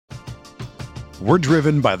We're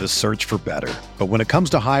driven by the search for better. But when it comes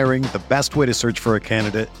to hiring, the best way to search for a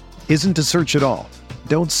candidate isn't to search at all.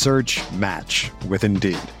 Don't search, match with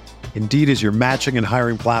Indeed. Indeed is your matching and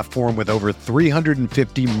hiring platform with over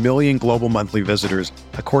 350 million global monthly visitors,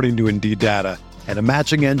 according to Indeed data, and a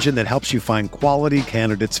matching engine that helps you find quality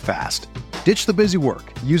candidates fast. Ditch the busy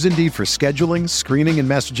work. Use Indeed for scheduling, screening, and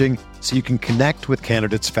messaging so you can connect with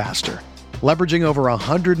candidates faster. Leveraging over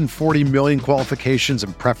 140 million qualifications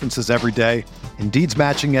and preferences every day, Indeed's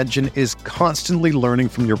matching engine is constantly learning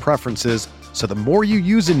from your preferences, so the more you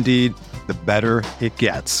use Indeed, the better it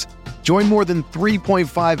gets. Join more than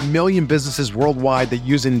 3.5 million businesses worldwide that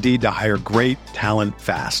use Indeed to hire great talent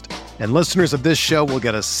fast. And listeners of this show will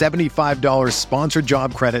get a $75 sponsored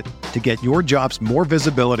job credit to get your jobs more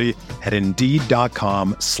visibility at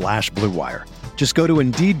Indeed.com/Blue Wire. Just go to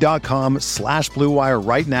Indeed.com/Blue Wire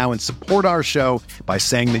right now and support our show by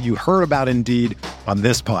saying that you heard about Indeed on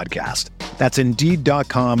this podcast. That's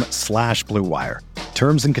Indeed.com/Blue Wire.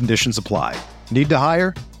 Terms and conditions apply. Need to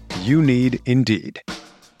hire? You need Indeed.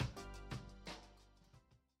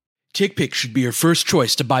 TickPick should be your first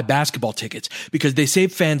choice to buy basketball tickets because they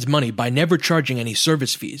save fans money by never charging any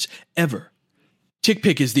service fees, ever.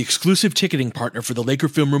 TickPick is the exclusive ticketing partner for the Laker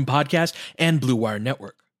Film Room podcast and Blue Wire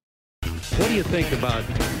Network. What do you think about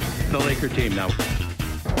the Laker team now?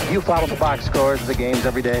 You follow the box scores of the games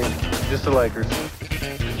every day? Just the Lakers.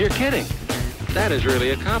 You're kidding. That is really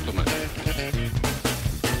a compliment.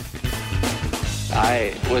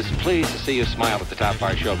 I was pleased to see you smile at the top of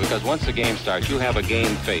our show because once the game starts, you have a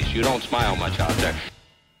game face. You don't smile much out there.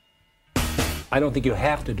 I don't think you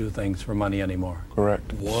have to do things for money anymore.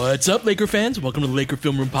 Correct. What's up, Laker fans? Welcome to the Laker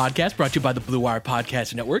Film Room podcast, brought to you by the Blue Wire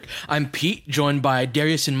Podcast Network. I'm Pete, joined by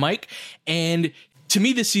Darius and Mike, and to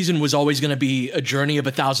me, this season was always going to be a journey of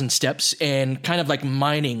 1,000 steps and kind of like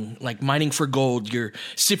mining for gold. You're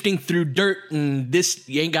sifting through dirt and this,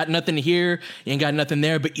 you ain't got nothing here, you ain't got nothing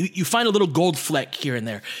there, but you find a little gold fleck here and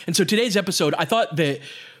there. And so today's episode, I thought that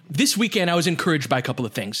this weekend, I was encouraged by a couple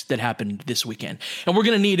of things that happened this weekend. And we're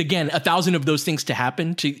going to need, again, 1,000 of those things to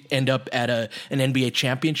happen to end up at an NBA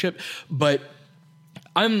championship. But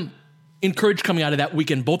I'm encouraged coming out of that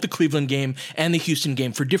weekend, both the Cleveland game and the Houston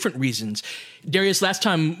game, for different reasons. Darius, last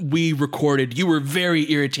time we recorded, you were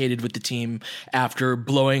very irritated with the team after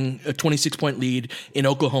blowing a 26-point lead in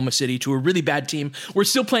Oklahoma City to a really bad team. We're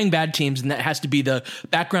still playing bad teams, and that has to be the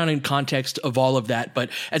background and context of all of that.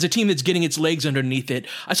 But as a team that's getting its legs underneath it,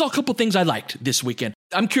 I saw a couple things I liked this weekend.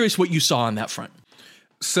 I'm curious what you saw on that front.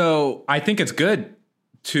 So I think it's good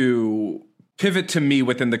to pivot to me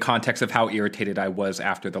within the context of how irritated I was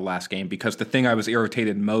after the last game, because the thing I was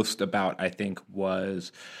irritated most about, I think,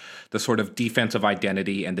 was the sort of defensive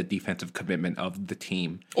identity and the defensive commitment of the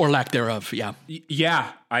team. Or lack thereof, yeah.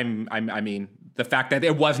 Yeah, I mean, the fact that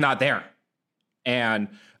it was not there. And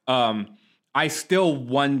I still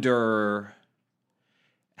wonder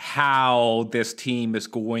how this team is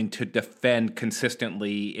going to defend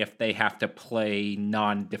consistently if they have to play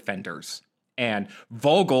non-defenders. And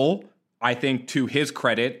Vogel, I think, to his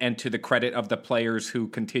credit and to the credit of the players who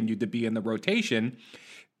continued to be in the rotation,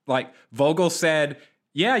 like Vogel said,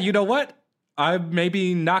 yeah, you know what? I'm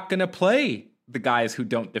maybe not going to play the guys who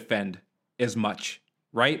don't defend as much,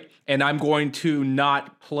 right? And I'm going to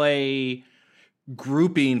not play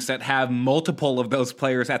groupings that have multiple of those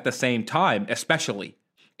players at the same time, especially.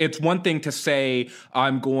 It's one thing to say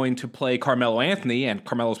I'm going to play Carmelo Anthony, and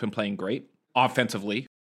Carmelo's been playing great offensively.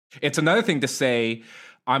 It's another thing to say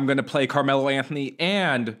I'm going to play Carmelo Anthony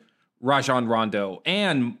and Rajon Rondo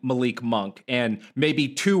and Malik Monk, and maybe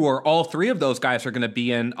two or all three of those guys are going to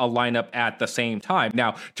be in a lineup at the same time.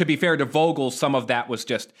 Now, to be fair to Vogel, some of that was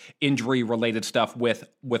just injury-related stuff with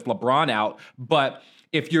LeBron out, but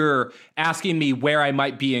if you're asking me where I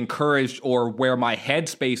might be encouraged or where my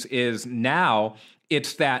headspace is now,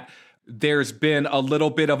 it's that there's been a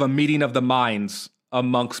little bit of a meeting of the minds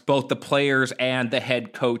amongst both the players and the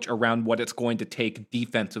head coach around what it's going to take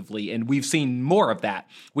defensively. And we've seen more of that.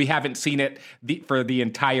 We haven't seen it for the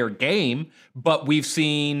entire game, but we've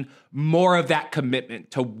seen more of that commitment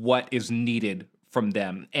to what is needed from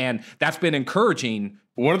them. And that's been encouraging.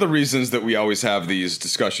 One of the reasons that we always have these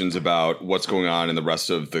discussions about what's going on in the rest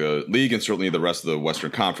of the league and certainly the rest of the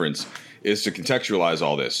Western Conference is to contextualize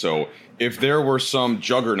all this. So if there were some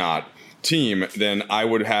juggernaut team, then I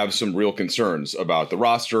would have some real concerns about the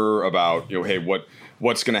roster, about, hey,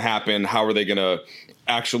 what's going to happen? How are they going to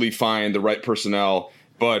actually find the right personnel?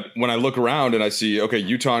 But when I look around and I see, okay,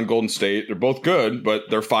 Utah and Golden State, they're both good, but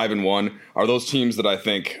they're 5-1. Are those teams that I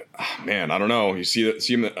think, man, I don't know. You see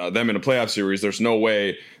them in a playoff series. There's no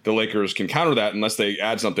way the Lakers can counter that unless they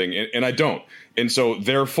add something, and I don't. And so,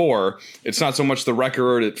 therefore, it's not so much the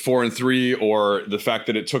record at 4-3 or the fact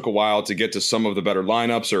that it took a while to get to some of the better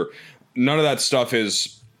lineups, or none of that stuff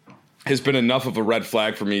has been enough of a red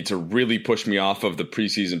flag for me to really push me off of the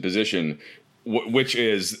preseason position, which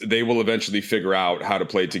is they will eventually figure out how to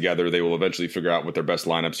play together. They will eventually figure out what their best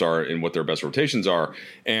lineups are and what their best rotations are.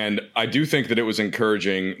 And I do think that it was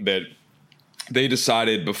encouraging that they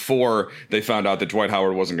decided before they found out that Dwight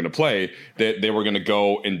Howard wasn't going to play that they were going to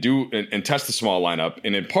go and test the small lineup.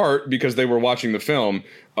 And in part because they were watching the film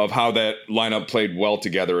of how that lineup played well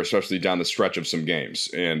together, especially down the stretch of some games,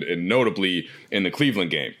 and notably in the Cleveland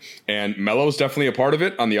game. And Melo's definitely a part of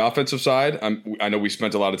it on the offensive side. I know we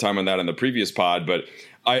spent a lot of time on that in the previous pod, but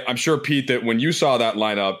I'm sure, Pete, that when you saw that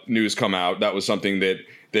lineup news come out, that was something that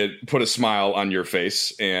put a smile on your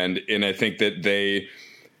face. And I think that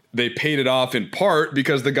they paid it off in part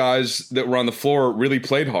because the guys that were on the floor really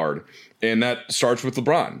played hard. And that starts with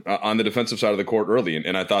LeBron on the defensive side of the court early.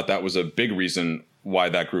 And I thought that was a big reason why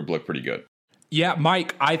that group looked pretty good. Yeah,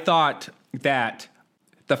 Mike, I thought that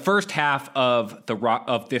the first half of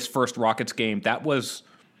this first Rockets game, that was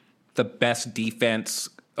the best defense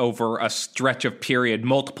over a stretch of period,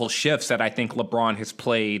 multiple shifts that I think LeBron has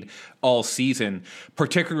played all season,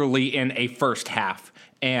 particularly in a first half.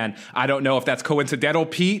 And I don't know if that's coincidental,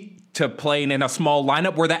 Pete, to playing in a small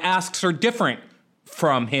lineup where the asks are different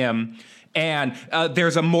from him. And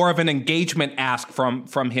there's a more of an engagement ask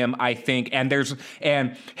from him, I think. And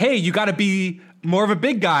hey, you got to be more of a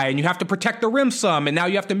big guy and you have to protect the rim some. And now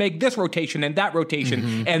you have to make this rotation and that rotation.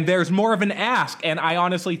 Mm-hmm. And there's more of an ask. And I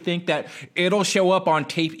honestly think that it'll show up on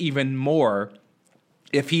tape even more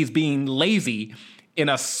if he's being lazy in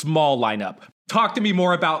a small lineup. Talk to me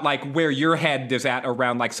more about like where your head is at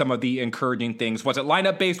around like some of the encouraging things. Was it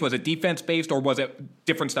lineup based? Was it defense based? Or was it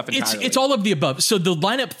different stuff entirely? It's all of the above. So the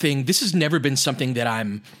lineup thing, this has never been something that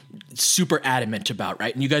I'm super adamant about,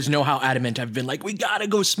 right? And you guys know how adamant I've been. Like, we got to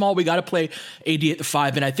go small. We got to play AD at the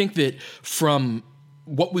 5. And I think that from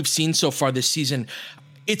what we've seen so far this season,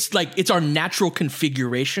 it's our natural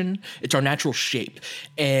configuration. It's our natural shape.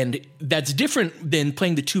 And that's different than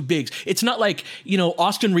playing the two bigs. It's not like,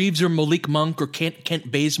 Austin Reeves or Malik Monk or Kent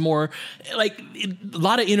Bazemore. Like, a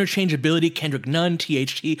lot of interchangeability, Kendrick Nunn,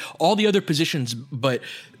 THT, all the other positions. But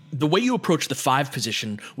the way you approach the 5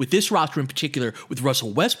 position with this roster in particular, with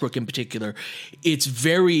Russell Westbrook in particular, it's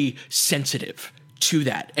very sensitive to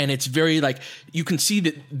that. And it's very like, you can see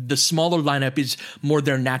that the smaller lineup is more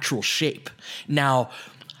their natural shape. Now,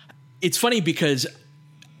 it's funny because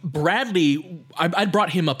Bradley, I brought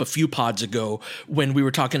him up a few pods ago when we were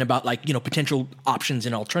talking about potential options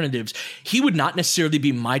and alternatives. He would not necessarily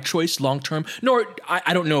be my choice long-term, nor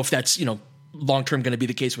I don't know if that's, long-term going to be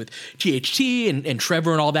the case with THT and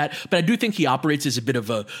Trevor and all that. But I do think he operates as a bit of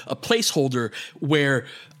a placeholder where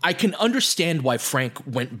I can understand why Frank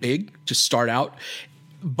went big to start out,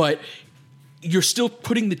 but you're still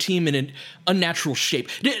putting the team in an unnatural shape.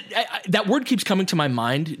 That word keeps coming to my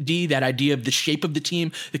mind, D, that idea of the shape of the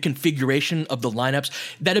team, the configuration of the lineups,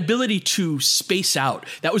 that ability to space out.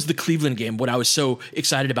 That was the Cleveland game, what I was so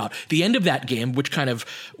excited about. The end of that game, which kind of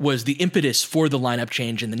was the impetus for the lineup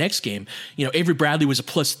change in the next game, Avery Bradley was a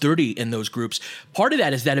plus 30 in those groups. Part of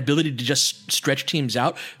that is that ability to just stretch teams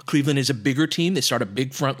out. Cleveland is a bigger team. They start a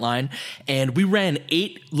big front line. And we ran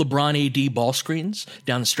 8 LeBron AD ball screens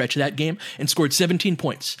down the stretch of that game and scored 17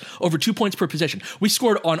 points, over 2 points per possession. We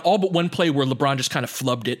scored on all but one play where LeBron just kind of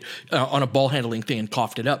flubbed it on a ball handling thing and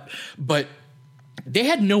coughed it up. But they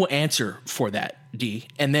had no answer for that, D.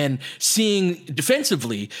 And then seeing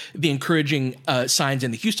defensively the encouraging signs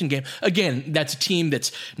in the Houston game, again, that's a team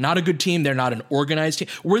that's not a good team. They're not an organized team.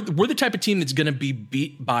 We're the type of team that's going to be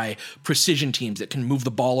beat by precision teams that can move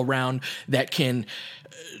the ball around, that can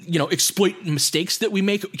exploit mistakes that we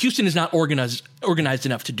make. Houston is not organized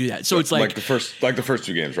enough to do that. So it's like the first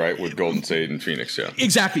 2 games, right, with Golden State and Phoenix. Yeah,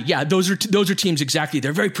 exactly. Yeah, those are teams exactly.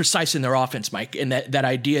 They're very precise in their offense, Mike, and that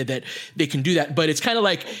idea that they can do that. But it's kind of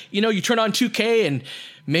like you turn on 2K and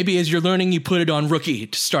maybe as you're learning, you put it on rookie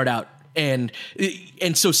to start out. And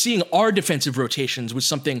so seeing our defensive rotations was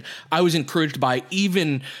something I was encouraged by,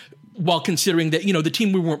 even while considering that the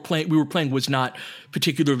team we were playing was not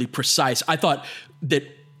particularly precise. I thought that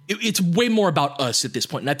it's way more about us at this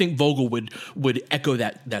point, and I think Vogel would echo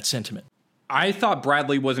that sentiment. I thought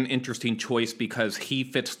Bradley was an interesting choice because he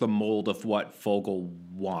fits the mold of what Vogel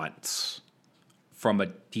wants from a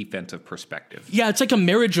defensive perspective. Yeah, it's like a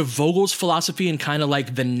marriage of Vogel's philosophy and kind of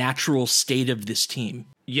like the natural state of this team.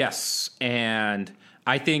 Yes, and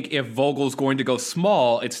I think if Vogel's going to go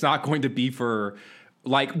small, it's not going to be for,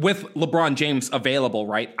 like, with LeBron James available,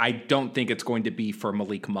 right? I don't think it's going to be for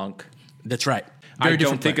Malik Monk. That's right. I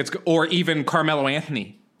don't think it's, or even Carmelo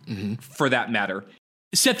Anthony, for that matter.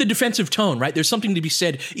 Set the defensive tone, right? There's something to be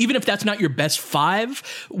said, even if that's not your best five,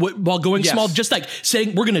 while going small, just like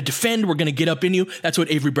saying, we're going to defend, we're going to get up in you. That's what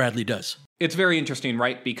Avery Bradley does. It's very interesting,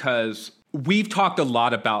 right? Because we've talked a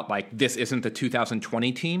lot about, like, this isn't the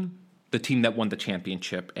 2020 team, the team that won the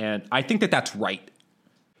championship. And I think that that's right.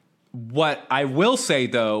 What I will say,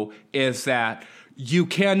 though, is that you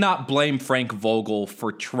cannot blame Frank Vogel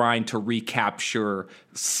for trying to recapture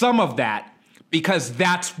some of that, because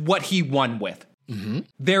that's what he won with.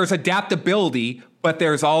 There's adaptability, but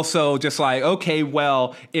there's also just like, okay,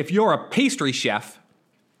 well, if you're a pastry chef,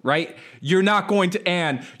 right, you're not going to,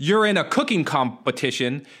 and you're in a cooking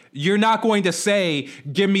competition, you're not going to say,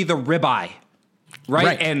 give me the ribeye,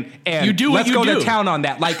 right? And you do let's what you go do. to town on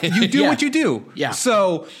that. Like, you do what you do. Yeah.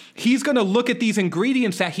 So he's going to look at these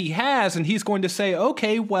ingredients that he has, and he's going to say,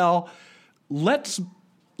 okay, well, let's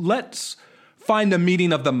find a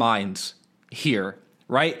meeting of the minds here,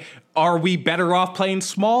 right? Are we better off playing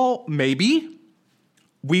small? Maybe.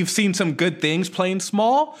 We've seen some good things playing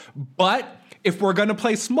small, but if we're going to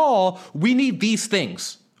play small, we need these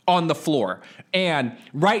things on the floor. And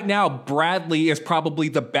right now, Bradley is probably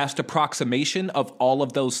the best approximation of all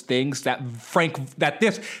of those things that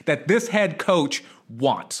this head coach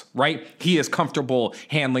wants, right? He is comfortable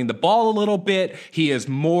handling the ball a little bit. He has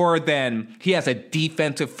a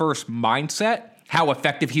defensive first mindset. How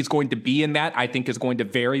effective he's going to be in that, I think, is going to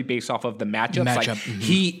vary based off of the matchups.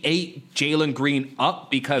 He ate Jalen Green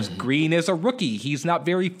up because Green is a rookie. He's not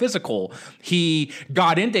very physical. He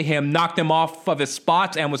got into him, knocked him off of his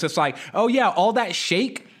spots, and was just like, oh yeah, all that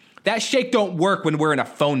shake don't work when we're in a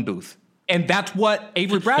phone booth. And that's what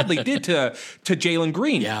Avery Bradley did to Jalen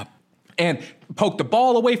Green. Yeah. And poked the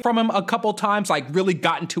ball away from him a couple times, like really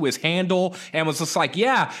got into his handle, and was just like,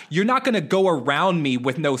 yeah, you're not going to go around me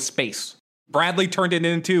with no space. Bradley turned it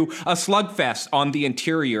into a slugfest on the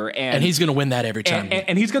interior. And he's going to win that every time.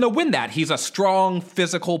 And he's going to win that. He's a strong,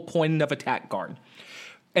 physical point of attack guard.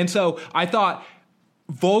 And so I thought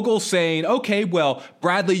Vogel saying, okay, well,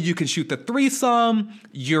 Bradley, you can shoot the threesome.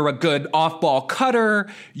 You're a good off-ball cutter.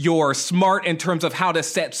 You're smart in terms of how to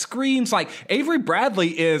set screens. Like, Avery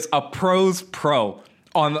Bradley is a pro's pro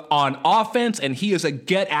on offense, and he is a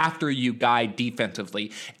get-after-you guy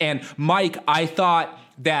defensively. And Mike, I thought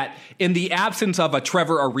that in the absence of a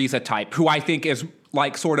Trevor Ariza type, who I think is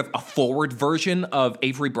like sort of a forward version of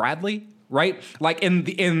Avery Bradley, right? Like in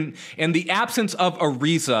the absence of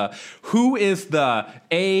Ariza, who is the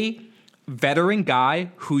veteran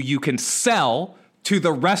guy who you can sell to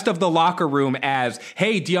the rest of the locker room as,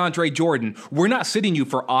 hey, DeAndre Jordan, we're not sitting you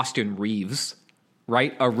for Austin Reeves,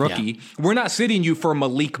 right? A rookie. Yeah. We're not sitting you for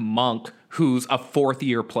Malik Monk, who's a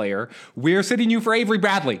fourth-year player. We're sitting you for Avery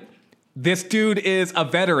Bradley. This dude is a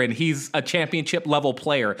veteran. He's a championship level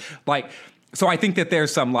player. Like, so I think that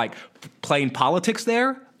there's some like playing politics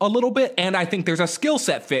there a little bit, and I think there's a skill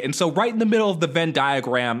set fit. And so right in the middle of the Venn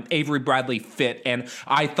diagram, Avery Bradley fit. And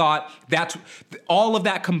I thought that's all of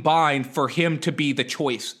that combined for him to be the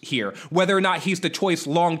choice here. Whether or not he's the choice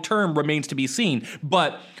long term remains to be seen.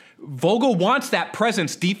 But Vogel wants that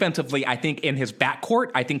presence defensively, I think, in his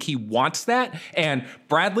backcourt. I think he wants that. And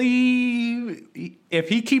Bradley, if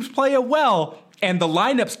he keeps playing well and the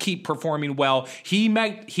lineups keep performing well, he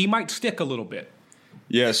might stick a little bit.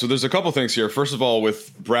 Yeah, so there's a couple things here. First of all,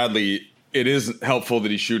 with Bradley, it is helpful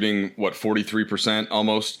that he's shooting, 43%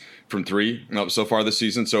 almost from three so far this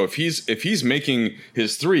season. So if he's making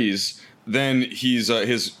his threes, then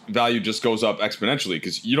his value just goes up exponentially,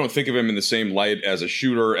 because you don't think of him in the same light as a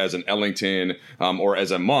shooter, as an Ellington, or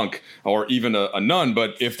as a Monk, or even a Nunn.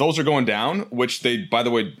 But if those are going down, which they, by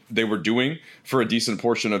the way, they were doing for a decent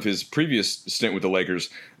portion of his previous stint with the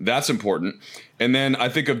Lakers, that's important. And then I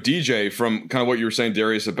think of DJ from kind of what you were saying,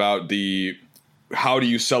 Darius, about how do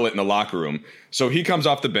you sell it in the locker room? So he comes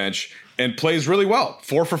off the bench and plays really well.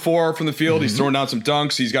 4 for 4 from the field. Mm-hmm. He's throwing down some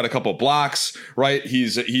dunks. He's got a couple blocks, right?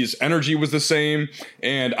 His energy was the same.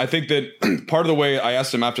 And I think that part of the way I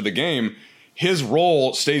asked him after the game, his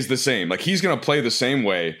role stays the same. Like, he's going to play the same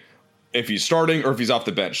way if he's starting or if he's off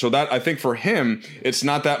the bench. So that, I think for him, it's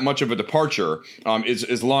not that much of a departure,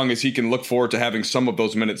 as long as he can look forward to having some of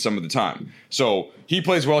those minutes some of the time. So he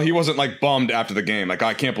plays well. He wasn't like bummed after the game, like,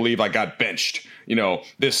 I can't believe I got benched.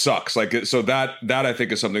 This sucks. Like, so that I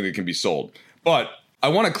think is something that can be sold. But I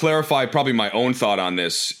want to clarify probably my own thought on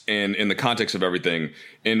this in the context of everything.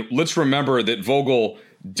 And let's remember that Vogel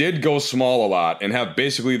did go small a lot and have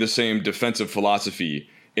basically the same defensive philosophy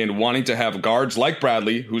in wanting to have guards like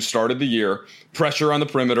Bradley, who started the year, pressure on the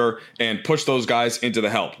perimeter and push those guys into the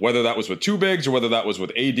help, whether that was with two bigs or whether that was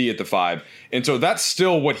with AD at the 5. And so that's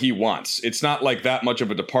still what he wants. It's not like that much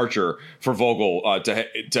of a departure for Vogel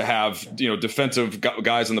to have, defensive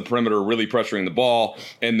guys on the perimeter really pressuring the ball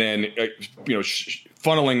and then,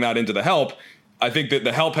 funneling that into the help. I think that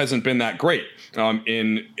the help hasn't been that great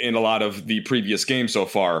in a lot of the previous games so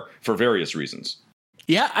far for various reasons.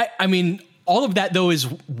 Yeah, I mean, all of that, though, is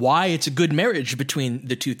why it's a good marriage between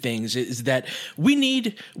the two things, is that we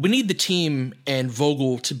need the team and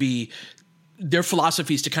Vogel to be their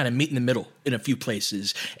philosophies to kind of meet in the middle in a few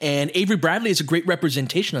places. And Avery Bradley is a great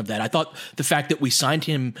representation of that. I thought the fact that we signed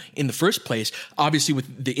him in the first place, obviously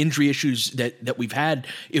with the injury issues that we've had,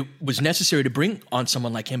 it was necessary to bring on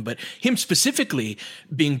someone like him. But him specifically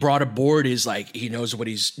being brought aboard is like he knows what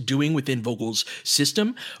he's doing within Vogel's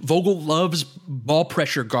system. Vogel loves ball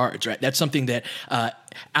pressure guards, right? That's something that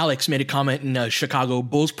Alex made a comment in a Chicago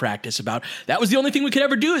Bulls practice about. That was the only thing we could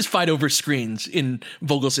ever do is fight over screens in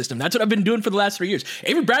Vogel's system. That's what I've been doing for the last 3 years.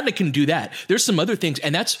 Avery Bradley can do that. There's some other things,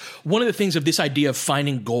 and that's one of the things of this idea of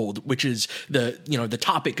finding gold, which is the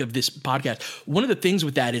topic of this podcast. One of the things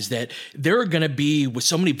with that is that there are going to be, with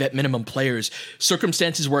so many vet minimum players,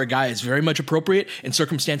 circumstances where a guy is very much appropriate and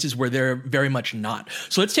circumstances where they're very much not.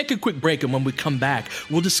 So let's take a quick break, and when we come back,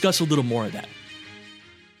 we'll discuss a little more of that.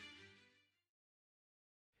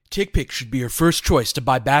 TickPick should be your first choice to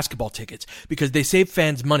buy basketball tickets because they save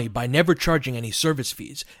fans money by never charging any service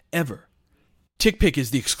fees, ever. TickPick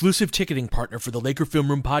is the exclusive ticketing partner for the Laker Film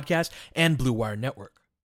Room podcast and Blue Wire Network.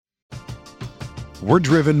 We're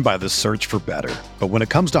driven by the search for better. But when it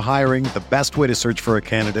comes to hiring, the best way to search for a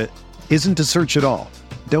candidate isn't to search at all.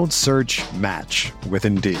 Don't search, match with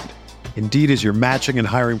Indeed. Indeed is your matching and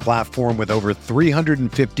hiring platform with over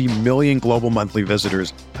 350 million global monthly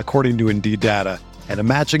visitors, according to Indeed data, and a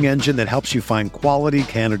matching engine that helps you find quality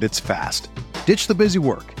candidates fast. Ditch the busy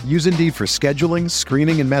work. Use Indeed for scheduling,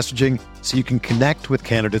 screening, and messaging so you can connect with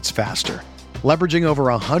candidates faster. Leveraging over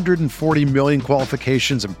 140 million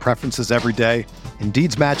qualifications and preferences every day,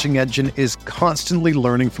 Indeed's matching engine is constantly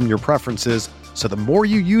learning from your preferences, so the more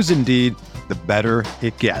you use Indeed, the better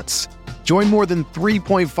it gets. Join more than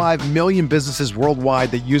 3.5 million businesses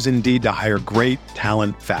worldwide that use Indeed to hire great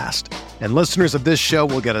talent fast. And listeners of this show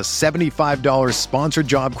will get a $75 sponsored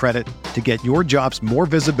job credit to get your jobs more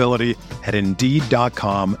visibility at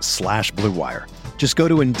Indeed.com/Blue Wire. Just go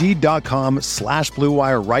to Indeed.com/Blue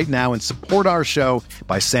Wire right now and support our show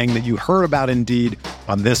by saying that you heard about Indeed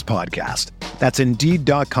on this podcast. That's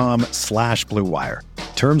Indeed.com/Blue Wire.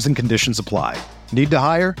 Terms and conditions apply. Need to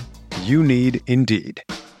hire? You need Indeed.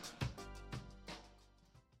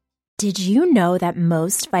 Did you know that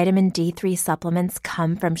most vitamin D3 supplements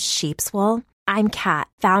come from sheep's wool? I'm Kat,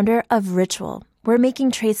 founder of Ritual. We're making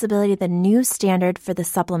traceability the new standard for the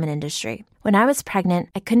supplement industry. When I was pregnant,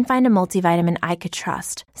 I couldn't find a multivitamin I could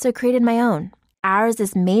trust, so I created my own. Ours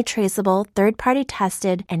is made traceable, third-party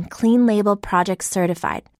tested, and clean label project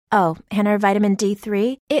certified. Oh, and our vitamin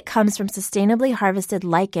D3? It comes from sustainably harvested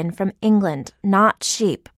lichen from England, not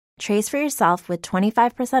sheep. Trace for yourself with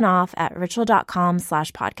 25% off at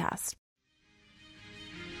ritual.com/podcast.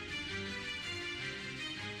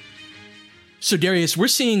 So Darius, we're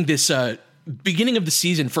seeing this beginning of the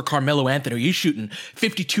season for Carmelo Anthony. He's shooting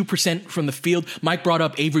 52% from the field. Mike brought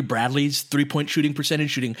up Avery Bradley's three-point shooting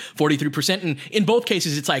percentage, shooting 43%. And in both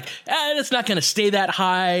cases, it's like, it's not going to stay that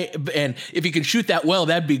high. And if he can shoot that well,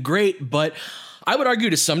 that'd be great. But I would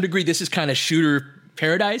argue to some degree, this is kind of shooter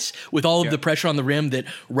paradise with all of the pressure on the rim that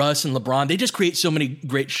Russ and LeBron, they just create so many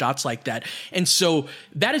great shots like that. And so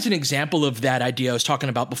that is an example of that idea I was talking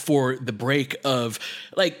about before the break of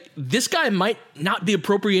like, this guy might not be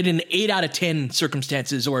appropriate in 8 out of 10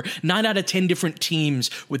 circumstances or 9 out of 10 different teams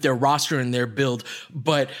with their roster and their build.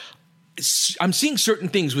 But I'm seeing certain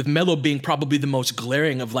things with Melo being probably the most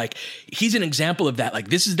glaring of like, he's an example of that. Like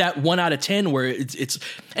this is that 1 out of 10 where it's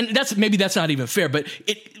and that's not even fair, but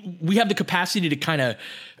we have the capacity to kind of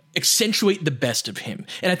accentuate the best of him.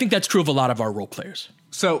 And I think that's true of a lot of our role players.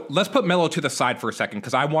 So let's put Melo to the side for a second,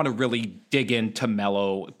 because I want to really dig into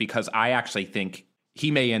Melo, because I actually think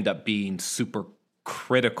he may end up being super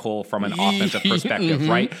critical from an offensive perspective,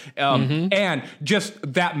 right? And just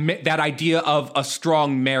that idea of a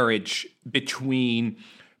strong marriage between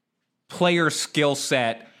player skill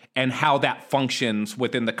set and how that functions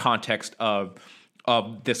within the context of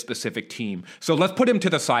this specific team. So let's put him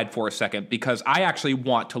to the side for a second, because I actually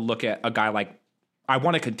want to look at a guy like, I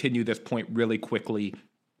want to continue this point really quickly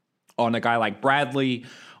on a guy like Bradley,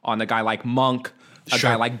 on a guy like Monk, a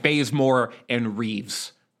guy like Bazemore and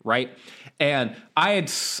Reeves. right? And I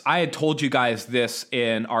had told you guys this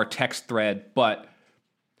in our text thread, but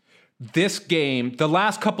this game, the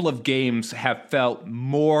last couple of games have felt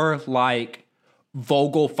more like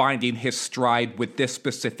Vogel finding his stride with this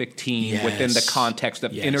specific team within the context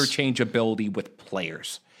of interchangeability with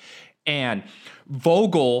players. And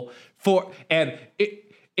Vogel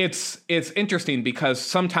it's interesting because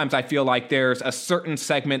sometimes I feel like there's a certain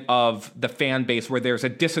segment of the fan base where there's a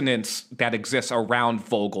dissonance that exists around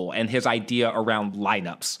Vogel and his idea around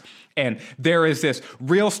lineups. And there is this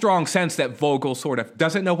real strong sense that Vogel sort of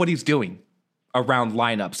doesn't know what he's doing around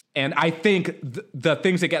lineups. And I think the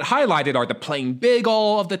things that get highlighted are the playing big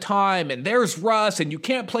all of the time, and there's Russ, and you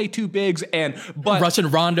can't play two bigs, but Russ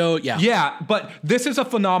and Rondo, Yeah, but this is a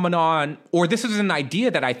phenomenon, or this is an idea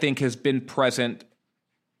that I think has been present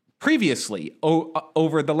previously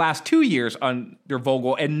over the last 2 years under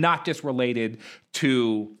Vogel, and not just related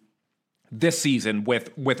to this season with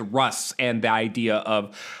Russ and the idea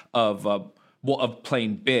of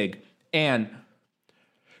playing big. And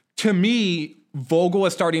to me, Vogel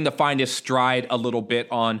is starting to find his stride a little bit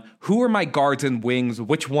on who are my guards and wings,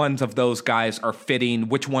 which ones of those guys are fitting,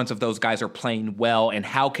 which ones of those guys are playing well, and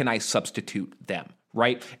how can I substitute them,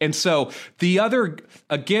 right? And so the other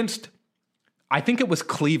against, I think it was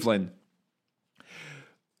Cleveland,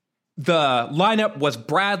 the lineup was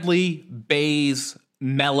Bradley, Bays,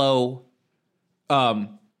 Melo, AD,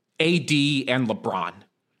 and LeBron.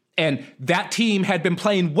 And that team had been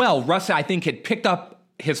playing well. Russ, I think, had picked up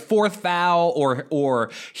his fourth foul,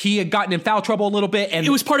 or he had gotten in foul trouble a little bit. And it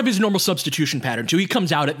was part of his normal substitution pattern, too. He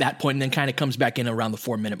comes out at that point and then kind of comes back in around the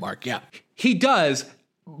 4-minute mark. Yeah. He does.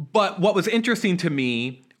 But what was interesting to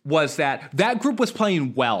me was that group was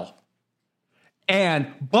playing well.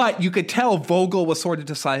 But you could tell Vogel was sort of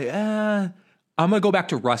just like, I'm going to go back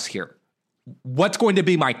to Russ here. What's going to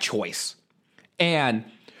be my choice? And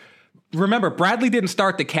remember, Bradley didn't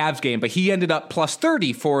start the Cavs game, but he ended up plus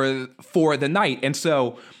 30 for the night. And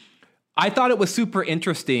so I thought it was super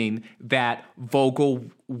interesting that Vogel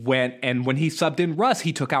went, and when he subbed in Russ,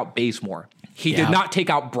 he took out Bazemore. He did not take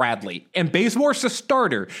out Bradley. And Bazemore's a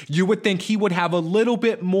starter. You would think he would have a little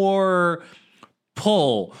bit more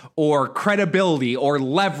pull or credibility or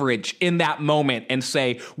leverage in that moment and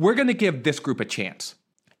say, we're going to give this group a chance.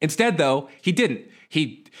 Instead, though, he didn't.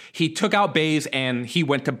 He took out Baze and he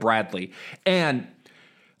went to Bradley. And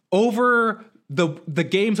over the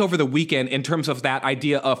games over the weekend, in terms of that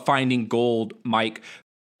idea of finding gold, Mike,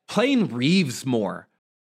 playing Reeves more.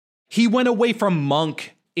 He went away from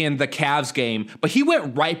Monk in the Cavs game, but he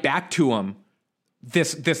went right back to him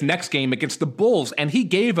this next game against the Bulls, and he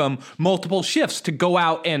gave him multiple shifts to go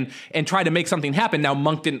out and try to make something happen. Now,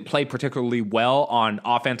 Monk didn't play particularly well on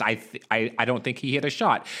offense. I don't think he hit a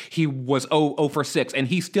shot. He was 0 for 6, and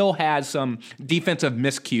he still had some defensive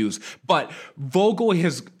miscues. But Vogel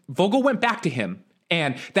went back to him.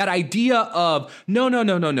 And that idea of, no,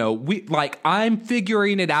 I'm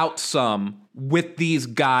figuring it out some with these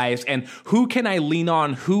guys, and who can I lean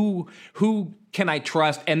on, who can I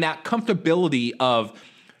trust, and that comfortability of,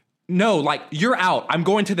 no, like, you're out, I'm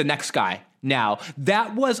going to the next guy now.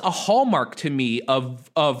 That was a hallmark to me of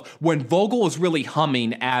when Vogel is really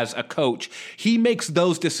humming as a coach. He makes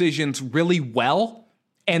those decisions really well,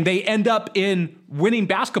 and they end up in winning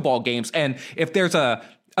basketball games. And if there's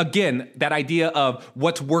again, that idea of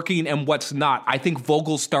what's working and what's not, I think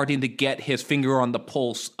Vogel's starting to get his finger on the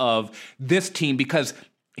pulse of this team, because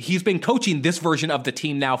he's been coaching this version of the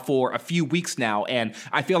team now for a few weeks now, and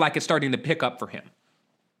I feel like it's starting to pick up for him.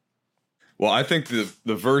 Well, I think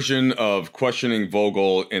the version of questioning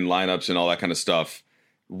Vogel in lineups and all that kind of stuff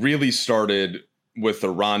really started with the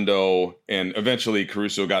Rondo, and eventually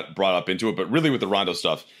Caruso got brought up into it, but really with the Rondo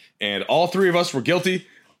stuff. And all three of us were guilty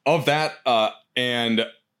of that. And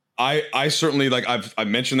I certainly, like, I've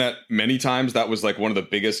mentioned that many times. That was like one of the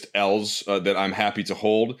biggest L's that I'm happy to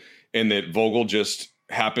hold, and that Vogel just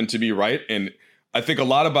happened to be right. And I think a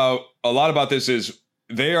lot about this is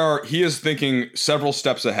he is thinking several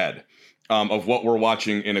steps ahead of what we're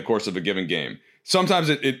watching in the course of a given game. Sometimes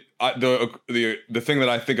the thing that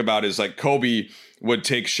I think about is, like, Kobe would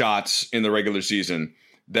take shots in the regular season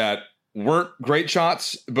that weren't great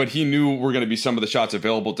shots, but he knew were going to be some of the shots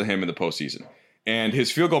available to him in the postseason. And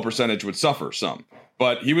his field goal percentage would suffer some,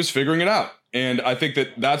 but he was figuring it out. And I think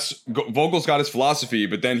that's Vogel's got his philosophy,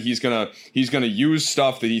 but then he's gonna use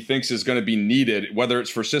stuff that he thinks is gonna be needed, whether it's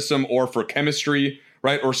for system or for chemistry,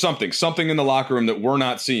 right, or something in the locker room that we're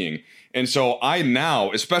not seeing. And so I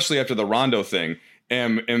now, especially after the Rondo thing,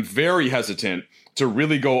 am very hesitant to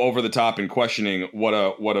really go over the top in questioning what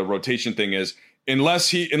a rotation thing is.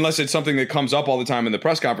 unless it's something that comes up all the time in the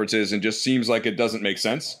press conferences and just seems like it doesn't make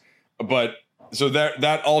sense. But so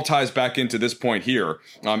that all ties back into this point here,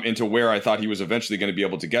 into where I thought he was eventually going to be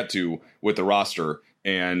able to get to with the roster.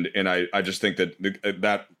 And I just think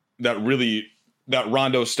that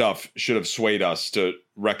Rondo stuff should have swayed us to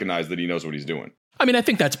recognize that he knows what he's doing. I mean, I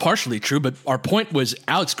think that's partially true, but our point was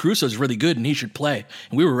Alex Caruso is really good and he should play.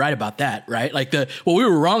 And we were right about that, right? Like what we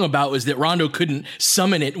were wrong about was that Rondo couldn't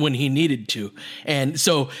summon it when he needed to. And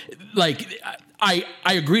so like I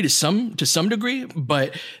agree to some degree,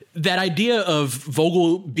 but that idea of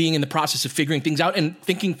Vogel being in the process of figuring things out and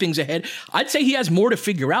thinking things ahead, I'd say he has more to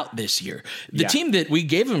figure out this year. The team that we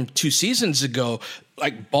gave him 2 seasons ago,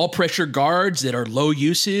 like ball pressure guards that are low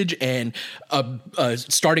usage and a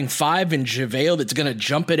starting 5 in JaVale that's going to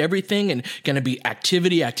jump at everything and going to be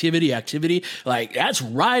activity. Like that's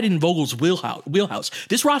right in Vogel's wheelhouse.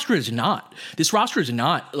 This roster is not. This roster is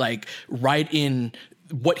not like right in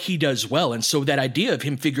what he does well. And so that idea of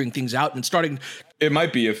him figuring things out and starting... It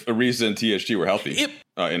might be if Ariza and THT were healthy.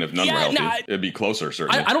 And if none were healthy, it'd be closer,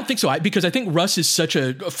 certainly. I don't think so, because I think Russ is such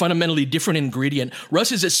a fundamentally different ingredient.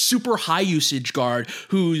 Russ is a super high usage guard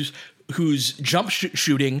whose jump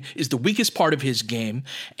shooting is the weakest part of his game.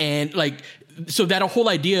 And like, so that whole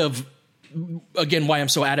idea of, again, why I'm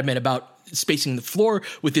so adamant about spacing the floor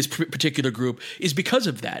with this particular group is because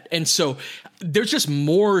of that. And so there's just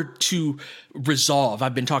more to resolve.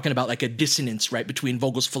 I've been talking about like a dissonance, right, between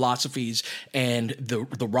Vogel's philosophies and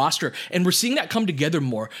the roster. And we're seeing that come together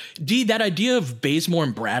more. That idea of Bazemore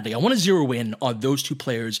and Bradley, I want to zero in on those 2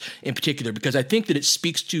 players in particular, because I think that it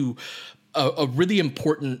speaks to a really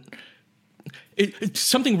important... It's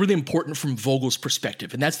something really important from Vogel's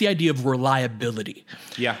perspective, and that's the idea of reliability.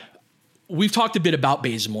 Yeah. We've talked a bit about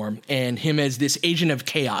Bazemore and him as this agent of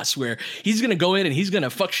chaos where he's going to go in and he's going to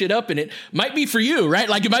fuck shit up, and it might be for you, right?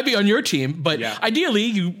 Like it might be on your team, but ideally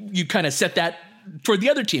you kind of set that for the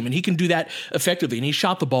other team, and he can do that effectively, and he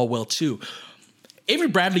shot the ball well too. Avery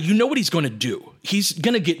Bradley, you know what he's going to do. He's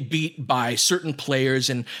going to get beat by certain players,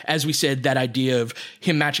 and as we said, that idea of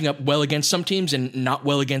him matching up well against some teams and not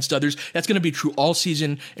well against others, that's going to be true all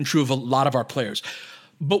season and true of a lot of our players.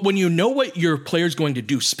 But when you know what your player's going to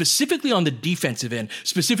do, specifically on the defensive end,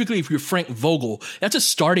 specifically if you're Frank Vogel, that's a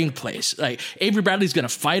starting place. Like Avery Bradley's going to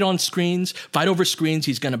fight over screens.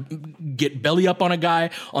 He's going to get belly up on a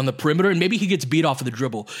guy on the perimeter, and maybe he gets beat off of the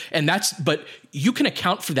dribble. But you can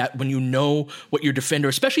account for that when you know what your defender,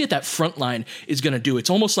 especially at that front line, is going to do.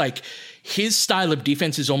 It's almost like his style of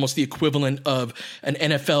defense is almost the equivalent of an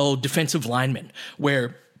NFL defensive lineman,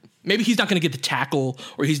 where maybe he's not going to get the tackle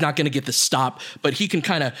or he's not going to get the stop, but he can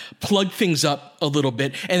kind of plug things up a little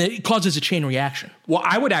bit, and it causes a chain reaction. Well,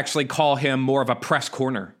 I would actually call him more of a press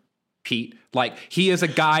corner, Pete. Like he is a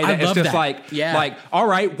guy that is just like, all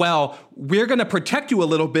right, well, we're going to protect you a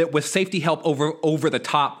little bit with safety help over the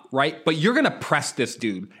top, right? But you're going to press this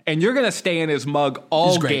dude, and you're going to stay in his mug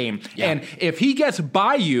all game. Yeah. And if he gets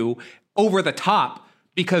by you over the top,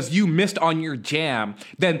 because you missed on your jam,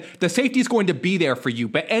 then the safety is going to be there for you.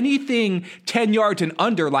 But anything 10 yards and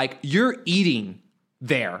under, like you're eating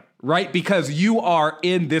there, right? Because you are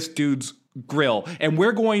in this dude's grill. And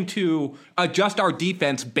we're going to adjust our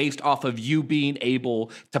defense based off of you being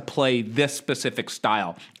able to play this specific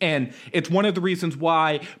style. And it's one of the reasons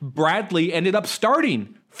why Bradley ended up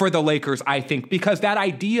starting for the Lakers, I think, because that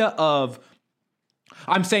idea of,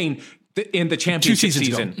 I'm saying, in the championship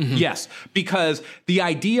season. Mm-hmm. Yes, because the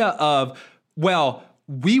idea of, well,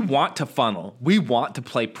 we want to funnel. We want to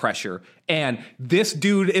play pressure. And this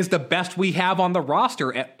dude is the best we have on the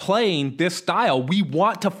roster at playing this style. We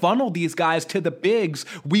want to funnel these guys to the bigs.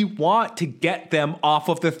 We want to get them off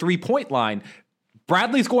of the 3-point line.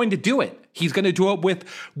 Bradley's going to do it. He's going to do it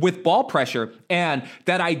with ball pressure. And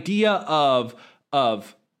that idea of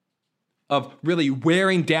really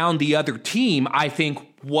wearing down the other team, I think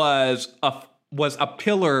was a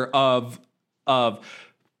pillar of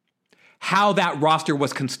how that roster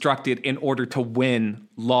was constructed in order to win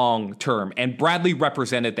long term. And Bradley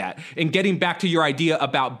represented that. And getting back to your idea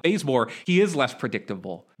about Bazemore, he is less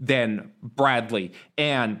predictable than Bradley.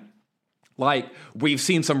 And like we've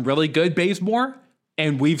seen some really good Bazemore,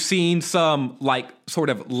 and we've seen some like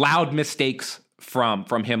sort of loud mistakes from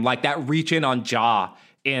him, like that reach in on Ja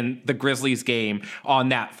in the Grizzlies game on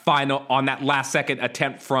that last second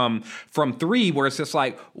attempt from 3, where it's just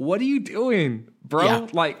like, what are you doing, bro?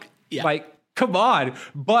 Yeah. Like, come on.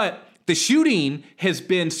 But the shooting has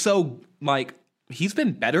been so, like, he's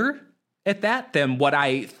been better at that than what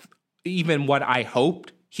I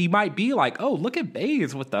hoped He might be like, oh, look at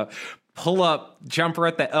Bays with the pull-up jumper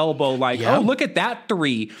at the elbow. Like, oh, look at that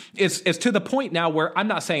three. It's to the point now where I'm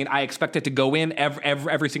not saying I expect it to go in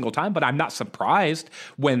every single time, but I'm not surprised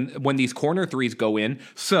when these corner threes go in.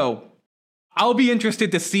 So I'll be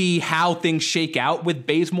interested to see how things shake out with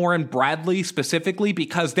Bazemore and Bradley specifically,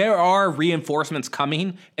 because there are reinforcements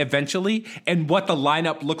coming eventually, and what the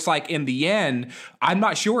lineup looks like in the end, I'm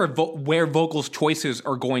not sure where Vogel's choices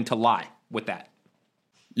are going to lie with that.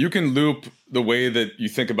 You can loop the way that you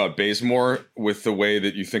think about Bazemore with the way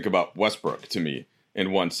that you think about Westbrook, to me,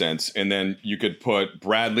 in one sense. And then you could put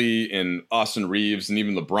Bradley and Austin Reeves and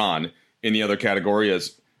even LeBron in the other category,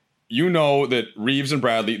 as you know that Reeves and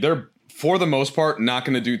Bradley, they're, for the most part, not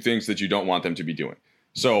going to do things that you don't want them to be doing.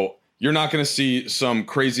 So you're not going to see some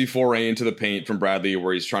crazy foray into the paint from Bradley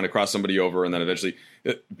where he's trying to cross somebody over and then eventually...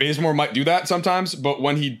 Bazemore might do that sometimes, but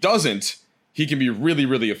when he doesn't, he can be really,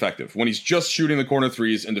 really effective when he's just shooting the corner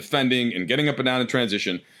threes and defending and getting up and down in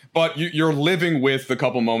transition. But you're living with the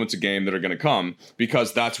couple moments a game that are going to come,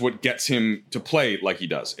 because that's what gets him to play like he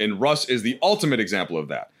does. And Russ is the ultimate example of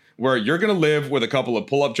that, where you're going to live with a couple of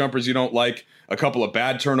pull-up jumpers you don't like, a couple of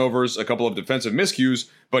bad turnovers, a couple of defensive miscues,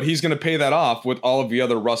 but he's going to pay that off with all of the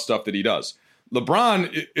other Russ stuff that he does.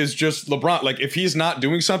 LeBron is just LeBron. Like, if he's not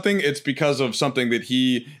doing something, it's because of something that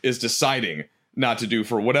he is deciding not to do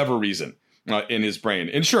for whatever reason. In his brain.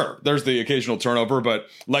 And sure, there's the occasional turnover, but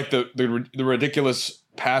like the ridiculous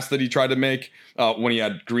pass that he tried to make when he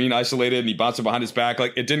had Green isolated and he bounced it behind his back,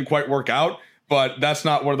 like, it didn't quite work out. But that's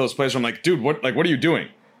not one of those plays where I'm like, dude, what are you doing?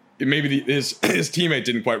 Maybe his teammate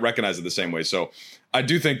didn't quite recognize it the same way. So I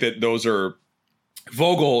do think that those are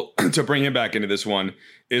Vogel to bring him back into this one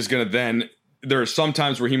is going to then. There are some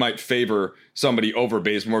times where he might favor somebody over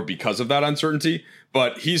Bazemore because of that uncertainty,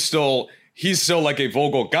 but he's still like a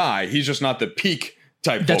Vogel guy. He's just not the peak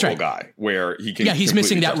type Vogel guy where he can. Yeah, he's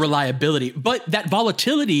missing that reliability, but that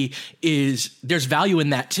volatility there's value in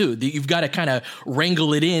that too. That you've got to kind of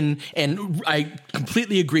wrangle it in. And I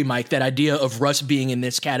completely agree, Mike, that idea of Russ being in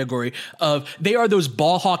this category of they are those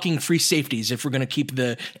ball hawking free safeties. If we're going to keep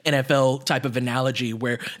the NFL type of analogy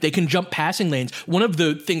where they can jump passing lanes. One of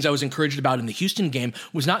the things I was encouraged about in the Houston game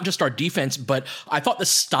was not just our defense, but I thought the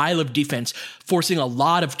style of defense forcing a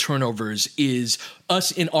lot of turnovers is us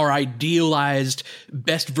in our idealized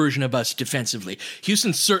best version of us defensively.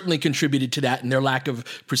 Houston certainly contributed to that and their lack of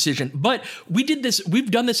precision. But we've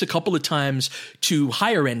done this a couple of times to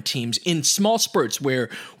higher end teams in small spurts where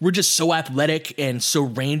we're just so athletic and so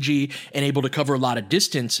rangy and able to cover a lot of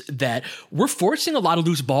distance that we're forcing a lot of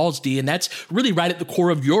loose balls, D. And that's really right at the core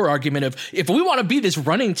of your argument of if we want to be this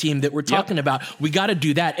running team that we're talking about, we got to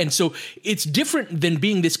do that. And so it's different than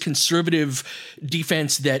being this conservative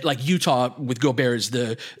defense that like Utah with Gobert is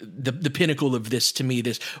the pinnacle of this to me.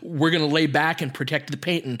 This we're going to lay back and protect the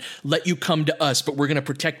paint and let you come to us, but we're going to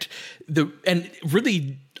protect and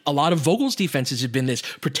really a lot of Vogel's defenses have been this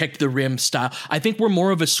protect the rim style. I think we're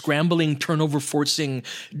more of a scrambling, turnover forcing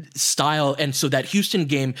style. And so that Houston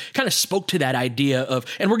game kind of spoke to that idea of,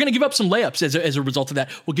 and we're going to give up some layups as a result of that.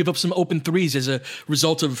 We'll give up some open threes as a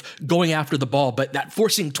result of going after the ball. But that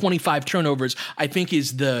forcing 25 turnovers, I think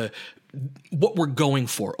is what we're going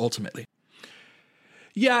for ultimately.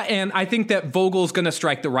 Yeah, and I think that Vogel's going to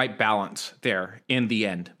strike the right balance there in the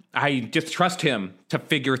end. I just trust him to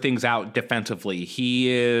figure things out defensively. He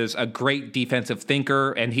is a great defensive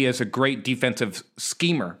thinker, and he is a great defensive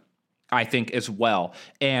schemer, I think, as well.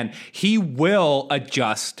 And he will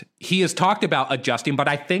adjust. He has talked about adjusting, but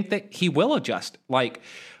I think that he will adjust. Like,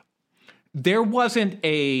 there wasn't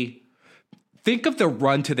think of the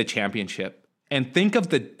run to the championship and think of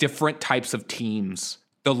the different types of teams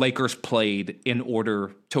the Lakers played in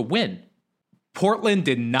order to win. Portland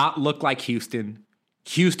did not look like Houston.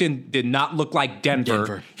 Houston did not look like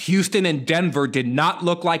Denver. Houston and Denver did not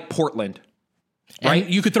look like Portland. Right?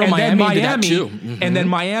 And you could throw Miami into that too. Mm-hmm. And then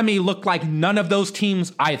Miami looked like none of those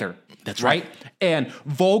teams either. That's right. And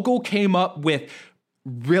Vogel came up with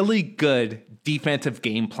really good defensive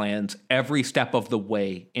game plans every step of the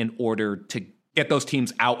way in order to get those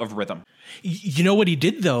teams out of rhythm. You know what he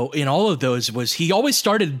did, though, in all of those was he always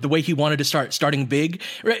started the way he wanted to start, starting big.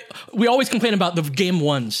 Right? We always complain about the game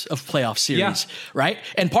ones of playoff series, right?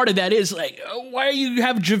 And part of that is like, why you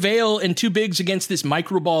have JaVale and two bigs against this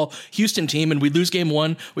micro ball Houston team, and we lose game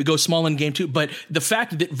one, we go small in game two. But the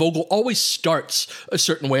fact that Vogel always starts a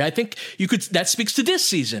certain way, I think that speaks to this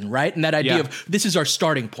season, right? And that idea of this is our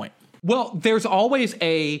starting point. Well, there's always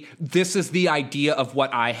this is the idea of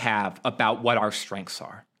what I have about what our strengths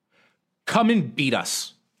are. Come and beat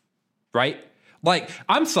us, right? Like,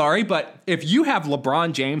 I'm sorry, but if you have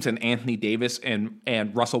LeBron James and Anthony Davis and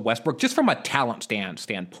Russell Westbrook, just from a talent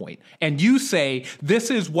standpoint, and you say, this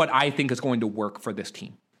is what I think is going to work for this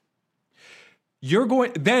team, you're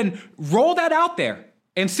going, then roll that out there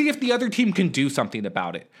and see if the other team can do something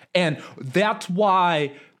about it. And that's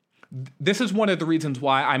why, this is one of the reasons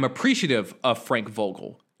why I'm appreciative of Frank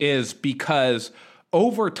Vogel, is because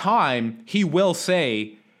over time, he will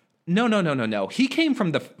say, no. He came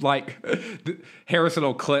from Harrison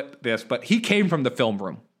will clip this, but he came from the film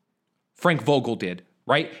room. Frank Vogel did,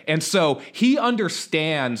 right? And so he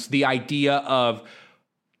understands the idea of,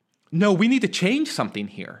 no, we need to change something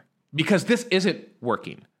here because this isn't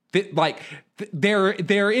working.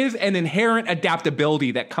 There is an inherent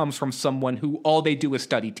adaptability that comes from someone who all they do is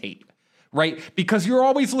study tape, right? Because you're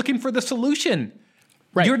always looking for the solution.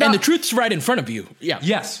 Right, and the truth's right in front of you. Yeah.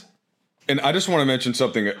 Yes. And I just want to mention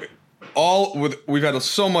something. We've had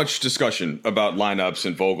so much discussion about lineups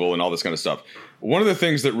and Vogel and all this kind of stuff. One of the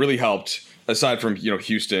things that really helped, aside from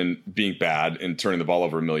Houston being bad and turning the ball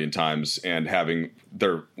over a million times and having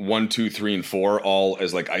their 1, 2, 3, and 4 all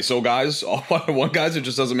as like ISO guys, all one guys, it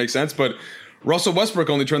just doesn't make sense. But Russell Westbrook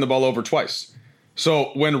only turned the ball over twice.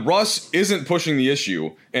 So when Russ isn't pushing the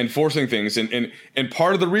issue and forcing things, and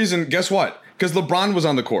part of the reason, guess what? Because LeBron was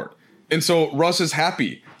on the court. And so Russ is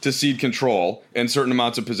happy to cede control and certain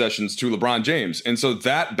amounts of possessions to LeBron James. And so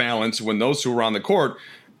that balance, when those two are on the court,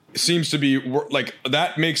 seems to be like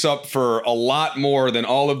that makes up for a lot more than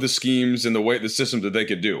all of the schemes and the systems that they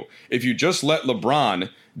could do. If you just let LeBron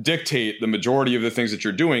dictate the majority of the things that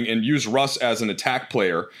you're doing and use Russ as an attack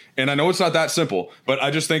player. And I know it's not that simple, but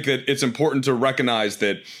I just think that it's important to recognize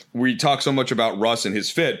that we talk so much about Russ and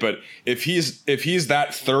his fit, but if he's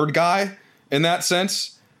that third guy in that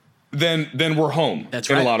sense, then we're home. That's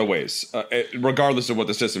in right. a lot of ways, regardless of what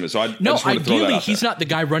the system is. So I just want to throw that ideally, out he's there. not the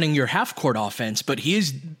guy running your half-court offense, but he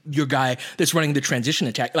is your guy that's running the transition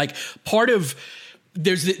attack. Like, part of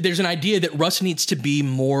there's an idea that Russ needs to be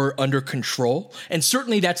more under control, and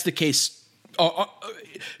certainly that's the case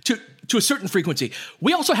to a certain frequency.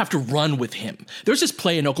 We also have to run with him. There's this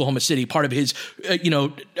play in Oklahoma City, part of his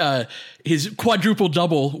his quadruple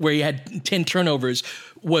double where he had 10 turnovers.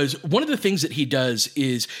 Was one of the things that he does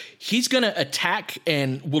is he's going to attack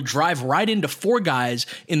and will drive right into 4 guys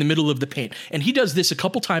in the middle of the paint. And he does this a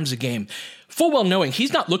couple times a game, full well knowing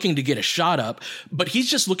he's not looking to get a shot up, but he's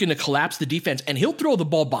just looking to collapse the defense, and he'll throw the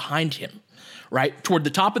ball behind him, right, toward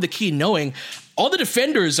the top of the key, knowing all the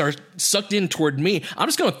defenders are sucked in toward me. I'm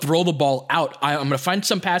just going to throw the ball out. I'm going to find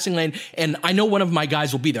some passing lane, and I know one of my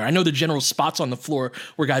guys will be there. I know the general spots on the floor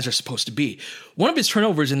where guys are supposed to be. One of his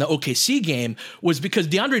turnovers in the OKC game was because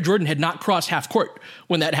DeAndre Jordan had not crossed half court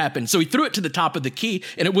when that happened. So he threw it to the top of the key,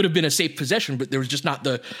 and it would have been a safe possession, but there was just not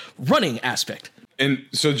the running aspect. And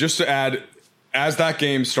so just to add, as that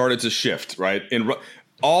game started to shift, right,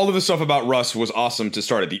 all of the stuff about Russ was awesome to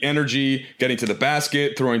start it. The energy, getting to the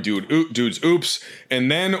basket, throwing dudes oops.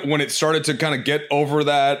 And then when it started to kind of get over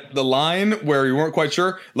the line where you weren't quite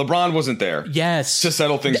sure, LeBron wasn't there. Yes. To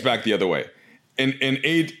settle things back the other way. And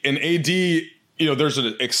AD, there's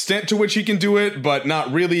an extent to which he can do it, but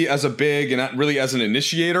not really as a big and not really as an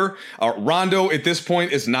initiator. Rondo at this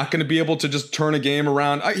point is not going to be able to just turn a game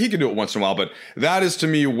around. He can do it once in a while, but that is to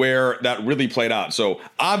me where that really played out. So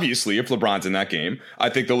obviously, if LeBron's in that game, I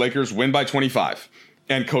think the Lakers win by 25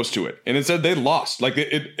 and coast to it. And instead they lost. Like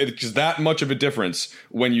it's that much of a difference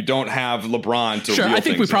when you don't have LeBron to Sure, reel I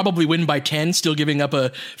think we things in. probably win by 10, still giving up a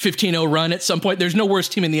 15-0 run at some point. There's no worse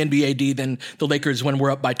team in the NBA than the Lakers when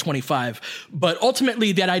we're up by 25. But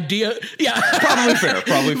ultimately that idea, Probably fair.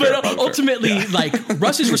 But ultimately, like,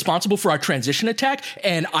 Russ is responsible for our transition attack,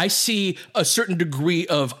 and I see a certain degree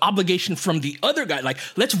of obligation from the other guy. Like,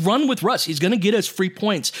 let's run with Russ. He's going to get us free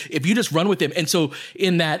points if you just run with him. And so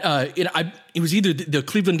in that, it was either the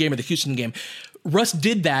Cleveland game or the Houston game, Russ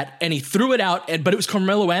did that, and he threw it out, but it was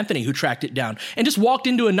Carmelo Anthony who tracked it down and just walked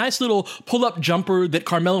into a nice little pull-up jumper that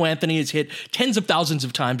Carmelo Anthony has hit tens of thousands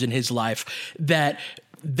of times in his life. That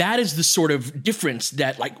is the sort of difference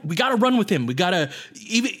that, like, we got to run with him. We got to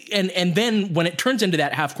and then when it turns into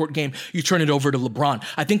that half-court game, you turn it over to LeBron.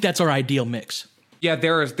 I think that's our ideal mix. Yeah,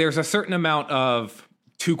 there's a certain amount of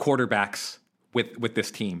 2 quarterbacks with this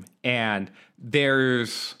team, and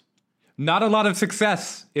there's not a lot of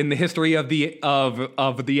success in the history of the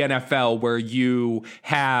NFL where you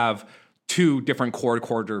have 2 different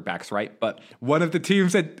quarterbacks, right? But one of the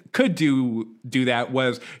teams that could do that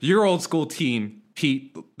was your old school team,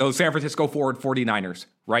 Pete, those San Francisco 49ers,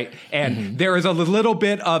 right? And there is a little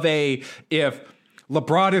bit of if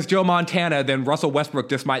LeBron is Joe Montana, then Russell Westbrook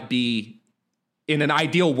just might be, in an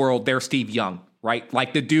ideal world, they're Steve Young. right?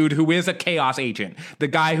 Like the dude who is a chaos agent, the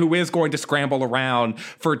guy who is going to scramble around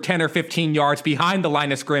for 10 or 15 yards behind the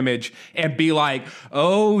line of scrimmage and be like,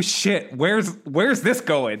 oh shit, where's this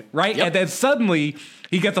going, right? Yep. And then suddenly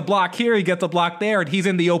he gets a block here, he gets a block there, and he's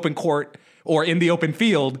in the open court or in the open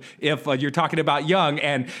field if you're talking about Young,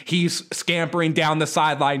 and he's scampering down the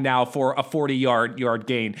sideline now for a 40-yard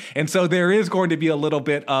gain. And so there is going to be a little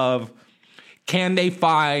bit of, can they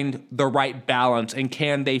find the right balance, and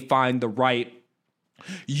can they find the right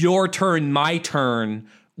your turn, my turn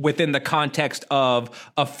within the context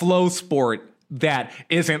of a flow sport that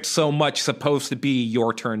isn't so much supposed to be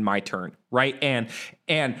your turn, my turn, right? And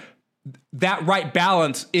that right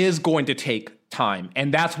balance is going to take time.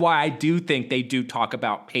 And that's why I do think they do talk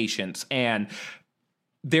about patience. And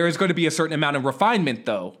there is going to be a certain amount of refinement,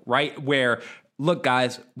 though, right? Where, look,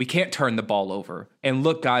 guys, we can't turn the ball over. And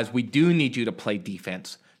look, guys, we do need you to play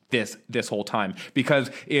defense this whole time.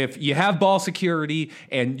 Because if you have ball security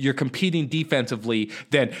and you're competing defensively,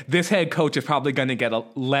 then this head coach is probably going to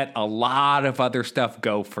let a lot of other stuff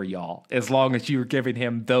go for y'all, as long as you're giving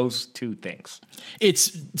him those two things.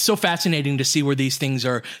 It's so fascinating to see where these things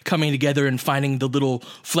are coming together and finding the little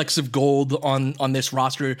flecks of gold on this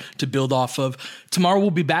roster to build off of. Tomorrow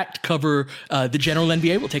we'll be back to cover the general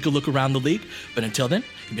NBA. We'll take a look around the league. But until then,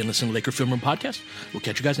 you've been listening to Laker Film Room Podcast. We'll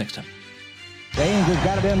catch you guys next time. James has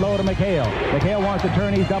got it in low to McHale. McHale wants to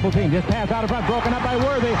turn. He's double teamed. Just pass out in front. Broken up by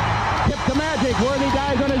Worthy. Tip to Magic. Worthy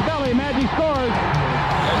dives on his belly. Magic scores.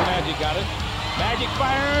 There's Magic got it. Magic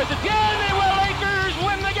fires again. The Lakers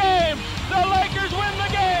win the game. The Lakers win the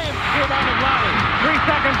game. Rebound is Lonnie. 3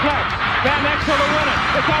 seconds left. Van Exel to win it.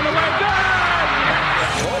 It's on the way. Good!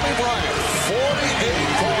 Kobe Bryant,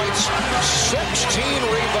 48 points, 16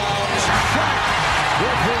 rebounds. Shot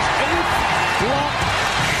with his 8th block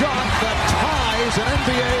shot that ties an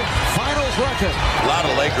NBA Finals record. A lot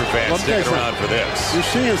of Laker fans sticking around for this. You're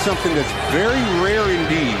seeing something that's very rare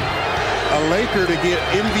indeed. A Laker to get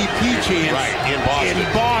MVP chance in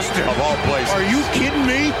Boston. Of all places. Are you kidding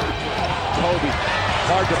me? Kobe,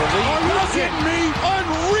 hard to believe. Are you kidding me?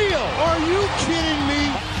 Unreal. Are you kidding me?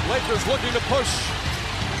 Lakers looking to push.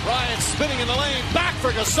 Bryant spinning in the lane. Back for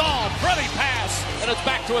Gasol. Pretty pass. And it's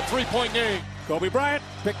back to a 3-point game. Kobe Bryant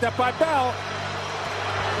picked up by Bell.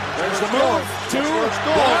 There's the move. 2, 1.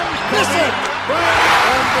 Listen!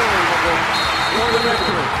 Unbelievable. For the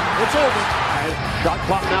victory. It's over. Shot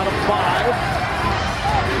clock now to 5.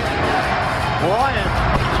 Bryant.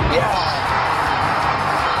 Yes!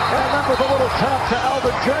 And that was a little tap to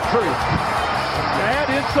Alvin Gentry.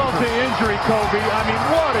 Add insult to injury, Kobe. I mean,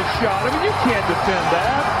 what a shot. I mean, you can't defend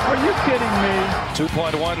that. Are you kidding me?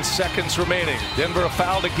 2.1 seconds remaining. Denver a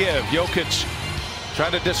foul to give. Jokic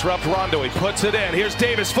trying to disrupt Rondo. He puts it in. Here's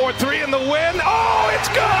Davis, 4-3 in the win. Oh, it's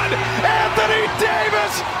good! Anthony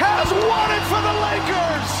Davis has won it for the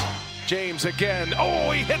Lakers! James again.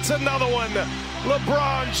 Oh, he hits another one.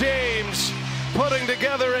 LeBron James putting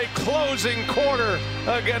together a closing quarter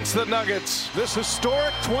against the Nuggets. This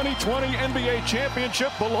historic 2020 NBA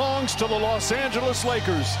championship belongs to the Los Angeles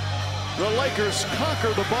Lakers. The Lakers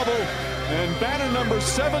conquer the bubble, and banner number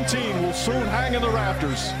 17 will soon hang in the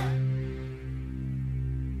rafters.